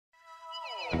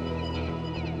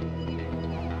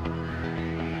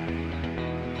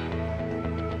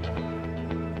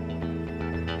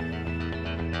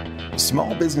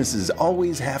Small businesses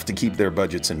always have to keep their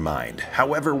budgets in mind.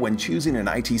 However, when choosing an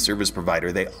IT service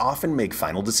provider, they often make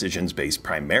final decisions based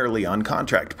primarily on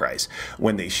contract price,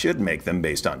 when they should make them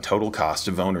based on total cost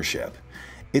of ownership.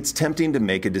 It's tempting to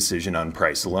make a decision on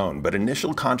price alone, but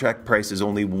initial contract price is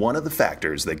only one of the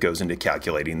factors that goes into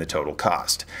calculating the total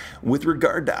cost. With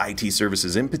regard to IT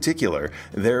services in particular,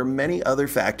 there are many other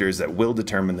factors that will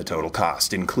determine the total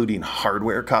cost, including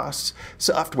hardware costs,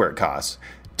 software costs,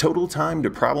 total time to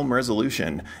problem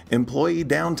resolution, employee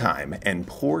downtime, and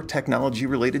poor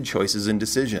technology-related choices and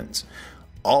decisions.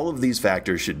 All of these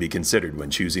factors should be considered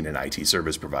when choosing an IT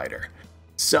service provider.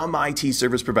 Some IT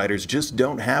service providers just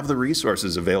don't have the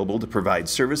resources available to provide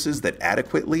services that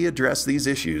adequately address these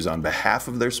issues on behalf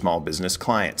of their small business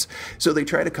clients, so they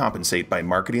try to compensate by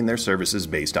marketing their services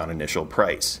based on initial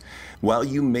price. While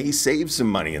you may save some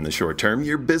money in the short term,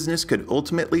 your business could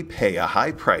ultimately pay a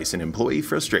high price in employee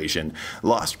frustration,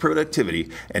 lost productivity,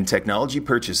 and technology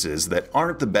purchases that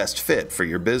aren't the best fit for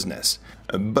your business.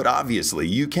 But obviously,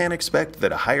 you can't expect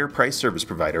that a higher price service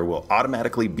provider will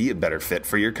automatically be a better fit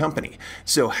for your company.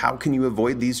 So how can you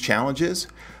avoid these challenges?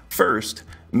 First,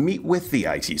 meet with the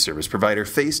IT service provider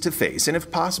face-to-face, and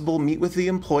if possible, meet with the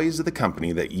employees of the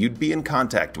company that you'd be in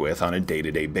contact with on a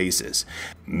day-to-day basis.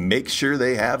 Make sure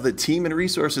they have the team and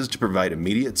resources to provide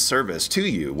immediate service to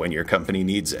you when your company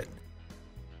needs it.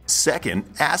 Second,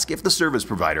 ask if the service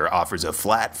provider offers a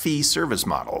flat fee service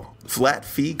model. Flat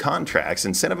fee contracts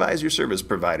incentivize your service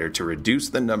provider to reduce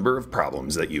the number of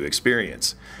problems that you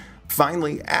experience.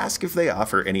 Finally, ask if they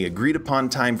offer any agreed-upon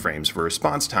timeframes for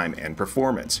response time and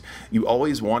performance. You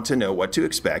always want to know what to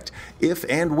expect if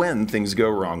and when things go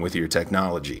wrong with your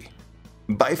technology.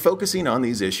 By focusing on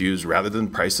these issues rather than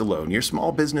price alone, your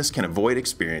small business can avoid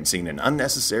experiencing an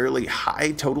unnecessarily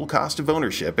high total cost of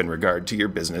ownership in regard to your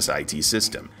business IT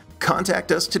system.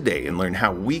 Contact us today and learn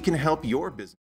how we can help your business.